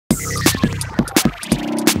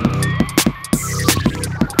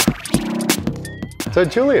So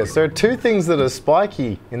Julius, there are two things that are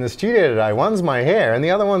spiky in the studio today. One's my hair and the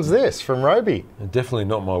other one's this from Robe. Definitely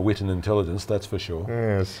not my wit and intelligence, that's for sure.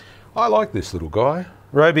 Yes. I like this little guy.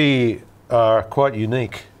 Robe are quite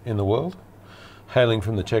unique in the world, hailing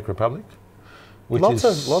from the Czech Republic.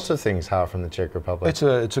 Lots of things hail from the Czech Republic.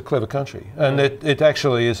 It's a clever country, and it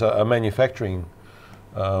actually is a manufacturing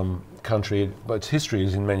country, but its history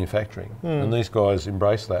is in manufacturing, and these guys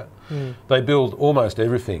embrace that. They build almost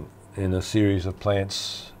everything in a series of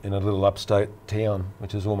plants in a little upstate town,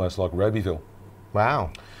 which is almost like Robeville.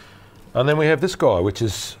 Wow. And then we have this guy, which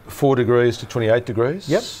is 4 degrees to 28 degrees.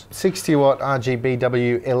 Yep, 60 watt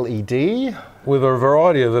RGBW LED. With a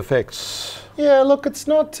variety of effects. Yeah, look, it's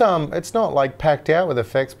not like packed out with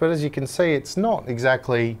effects, but as you can see, it's not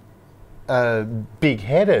exactly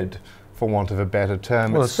big-headed, for want of a better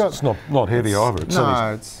term. Well, it's not heavy either. It's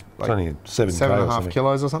only 7.5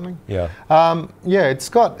 kilos or something. Yeah. Yeah, it's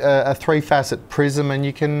got a 3-facet prism, and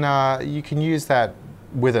you can use that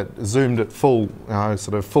with it zoomed at full,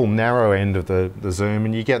 sort of full narrow end of the zoom,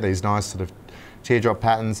 and you get these nice sort of teardrop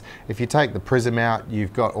patterns. If you take the prism out,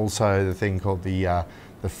 you've got also the thing called the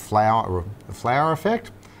flower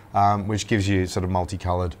effect, which gives you sort of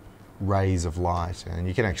multicoloured rays of light, and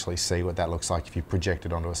you can actually see what that looks like if you project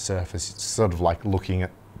it onto a surface. It's sort of like looking at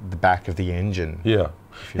the back of the engine. Yeah.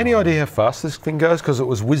 Any idea how fast this thing goes? Because it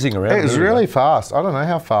was whizzing around. It was really fast. I don't know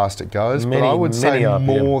how fast it goes, but I would say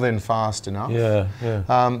more than fast enough. Yeah,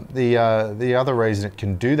 yeah. The other reason it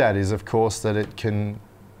can do that is, of course, that it can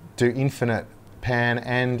do infinite pan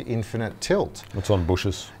and infinite tilt. It's on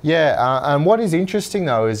bushes. Yeah, and what is interesting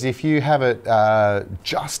though is if you have it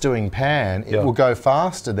just doing pan, it will go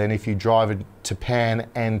faster than if you drive it to pan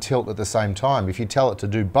and tilt at the same time. If you tell it to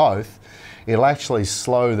do both, it'll actually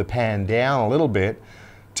slow the pan down a little bit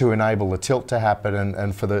to enable the tilt to happen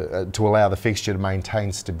and for to allow the fixture to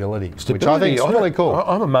maintain stability, which I think is really cool.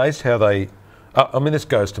 I'm amazed how they. I mean, this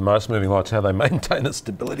goes to most moving lights, how they maintain the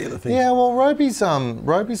stability of the thing. Yeah, well, Robe's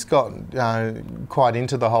got quite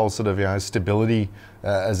into the whole sort of stability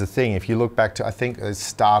as a thing. If you look back to, I think it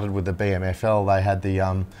started with the BMFL. They had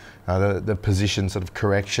the position sort of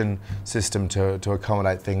correction system to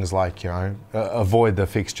accommodate things like avoid the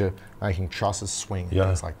fixture making trusses swing and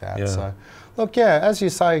things like that. So, look, as you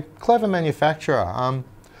say, clever manufacturer.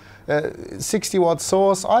 60 watt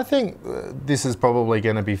source. I think this is probably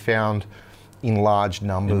going to be found in large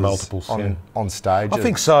numbers, in multiples, on stages. I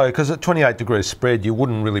think so, because at 28 degrees spread, you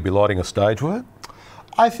wouldn't really be lighting a stage with it.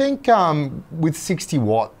 I think with 60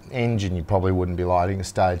 watt engine, you probably wouldn't be lighting a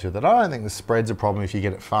stage with it. I don't think the spread's a problem if you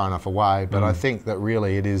get it far enough away, but I think that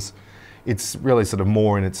really it's really sort of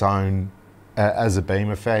more in its own as a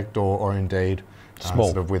beam effect or indeed small,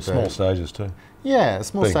 sort of with small stages too. Yeah,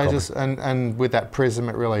 small stages, and with that prism,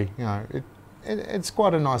 it really, it's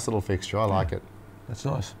quite a nice little fixture. I like it. That's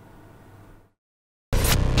nice.